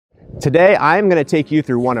Today, I'm going to take you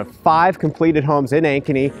through one of 5 completed homes in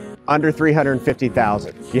Ankeny under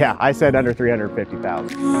 $350,000. Yeah, I said under $350,000.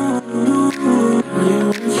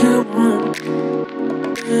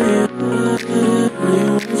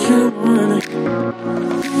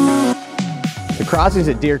 The crossings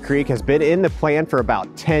at Deer Creek has been in the plan for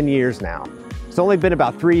about 10 years now. It's only been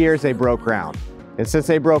about 3 years they broke ground. And since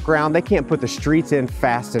they broke ground, they can't put the streets in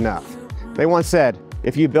fast enough. They once said,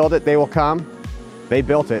 if you build it, they will come. They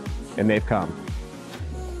built it, and they've come.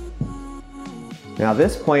 Now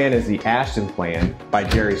this plan is the Ashton plan by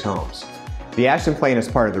Jerry's Homes. The Ashton plan is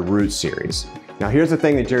part of the Root series. Now here's the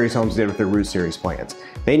thing that Jerry's Homes did with their Root series plans.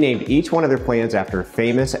 They named each one of their plans after a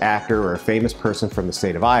famous actor or a famous person from the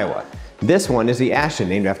state of Iowa. This one is the Ashton,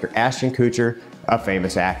 named after Ashton Kutcher, a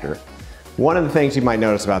famous actor. One of the things you might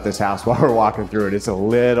notice about this house while we're walking through it, it's a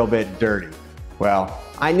little bit dirty. Well,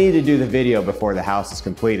 I need to do the video before the house is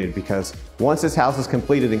completed because once this house is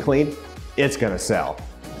completed and cleaned, it's gonna sell.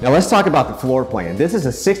 Now let's talk about the floor plan. This is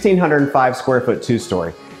a 1,605 square foot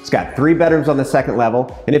 2-story. It's got 3 bedrooms on the 2nd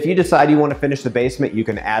level, and if you decide you want to finish the basement, you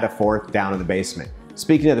can add a 4th down in the basement.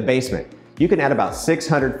 Speaking of the basement, you can add about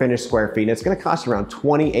 600 finished square feet, and it's gonna cost around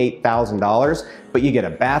 $28,000, but you get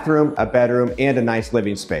a bathroom, a bedroom, and a nice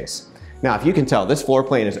living space. Now, if you can tell, this floor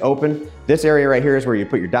plan is open. This area right here is where you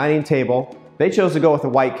put your dining table. They chose to go with the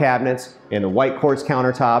white cabinets and the white quartz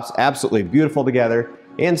countertops, absolutely beautiful together,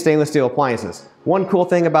 and stainless steel appliances. One cool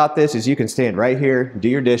thing about this is you can stand right here, do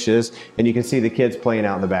your dishes, and you can see the kids playing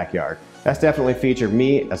out in the backyard. That's definitely featured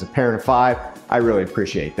me as a parent of 5. I really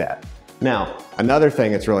appreciate that. Now, another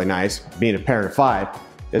thing that's really nice, being a parent of 5,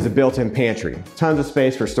 is a built-in pantry. Tons of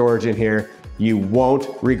space for storage in here. You won't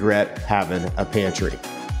regret having a pantry.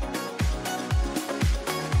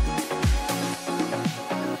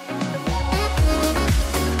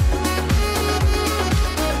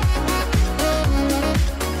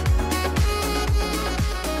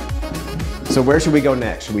 So where should we go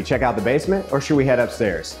next? Should we check out the basement or should we head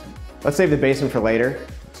upstairs? Let's save the basement for later.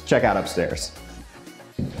 Let's check out upstairs.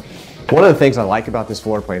 One of the things I like about this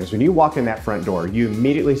floor plan is when you walk in that front door, you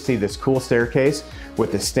immediately see this cool staircase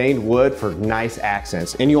with the stained wood for nice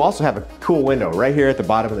accents. And you also have a cool window right here at the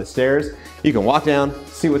bottom of the stairs. You can walk down,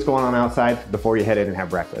 see what's going on outside before you head in and have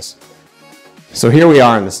breakfast. So here we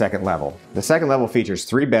are on the 2nd level. The 2nd level features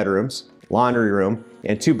 3 bedrooms, laundry room,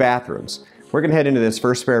 and 2 bathrooms. We're gonna head into this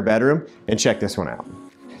first spare bedroom and check this one out.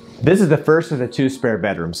 This is the first of the 2 spare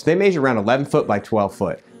bedrooms. They measure around 11 foot by 12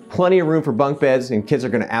 foot. Plenty of room for bunk beds, and kids are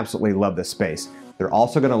gonna absolutely love this space. They're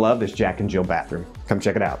also gonna love this Jack and Jill bathroom. Come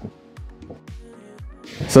check it out.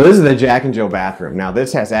 So this is the Jack and Jill bathroom. Now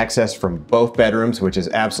this has access from both bedrooms, which is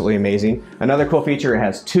absolutely amazing. Another cool feature, it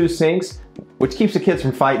has 2 sinks, which keeps the kids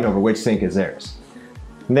from fighting over which sink is theirs.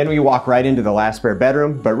 And then we walk right into the last spare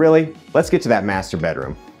bedroom, but really, let's get to that master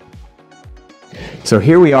bedroom. So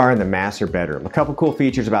here we are in the master bedroom. A couple cool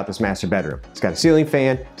features about this master bedroom. It's got a ceiling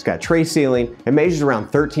fan, it's got a tray ceiling, it measures around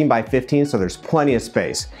 13 by 15, so there's plenty of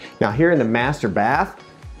space. Now here in the master bath,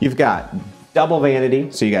 you've got double vanity,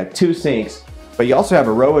 so you got 2 sinks, but you also have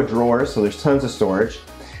a row of drawers, so there's tons of storage.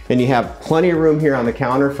 And you have plenty of room here on the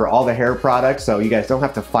counter for all the hair products, so you guys don't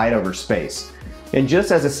have to fight over space. And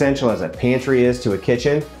just as essential as a pantry is to a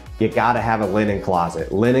kitchen, you gotta have a linen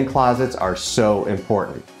closet. Linen closets are so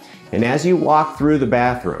important. And as you walk through the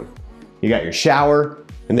bathroom, you got your shower,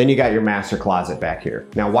 and then you got your master closet back here.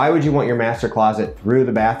 Now, why would you want your master closet through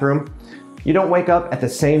the bathroom? You don't wake up at the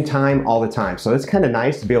same time all the time, so it's kind of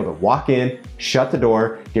nice to be able to walk in, shut the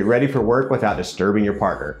door, get ready for work without disturbing your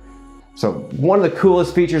partner. So one of the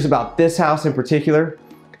coolest features about this house in particular,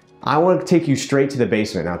 I want to take you straight to the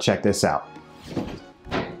basement. Now check this out.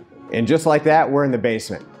 And just like that, we're in the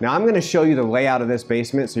basement. Now I'm gonna show you the layout of this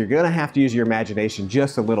basement, so you're gonna have to use your imagination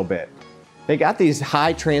just a little bit. They got these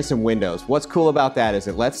high transom windows. What's cool about that is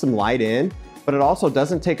it lets some light in, but it also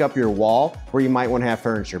doesn't take up your wall where you might wanna have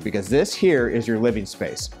furniture, because this here is your living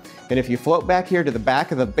space. And if you float back here to the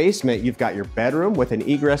back of the basement, you've got your bedroom with an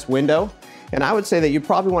egress window. And I would say that you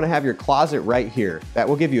probably wanna have your closet right here. That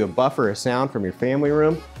will give you a buffer of sound from your family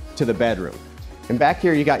room to the bedroom. And back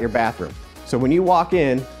here, you got your bathroom. So when you walk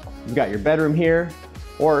in, you've got your bedroom here,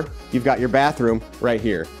 or you've got your bathroom right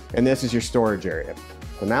here. And this is your storage area.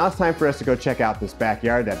 So now it's time for us to go check out this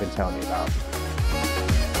backyard that I've been telling you about.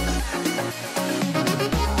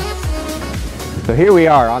 So here we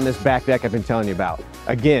are on this back deck I've been telling you about.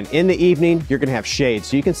 Again, in the evening, you're gonna have shade,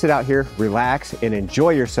 so you can sit out here, relax, and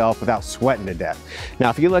enjoy yourself without sweating to death.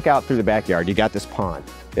 Now, if you look out through the backyard, you got this pond.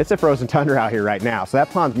 It's a frozen tundra out here right now, so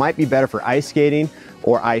that pond might be better for ice skating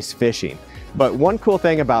or ice fishing. But one cool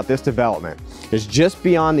thing about this development is just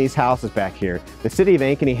beyond these houses back here, the city of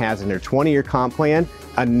Ankeny has in their 20-year comp plan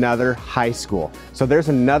another high school. So there's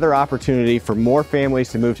another opportunity for more families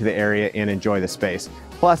to move to the area and enjoy the space.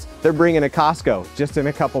 Plus, they're bringing a Costco just in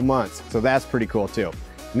a couple months, so that's pretty cool too.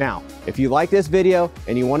 Now, if you like this video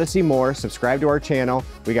and you want to see more, subscribe to our channel.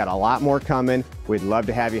 We got a lot more coming. We'd love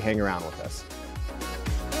to have you hang around with us.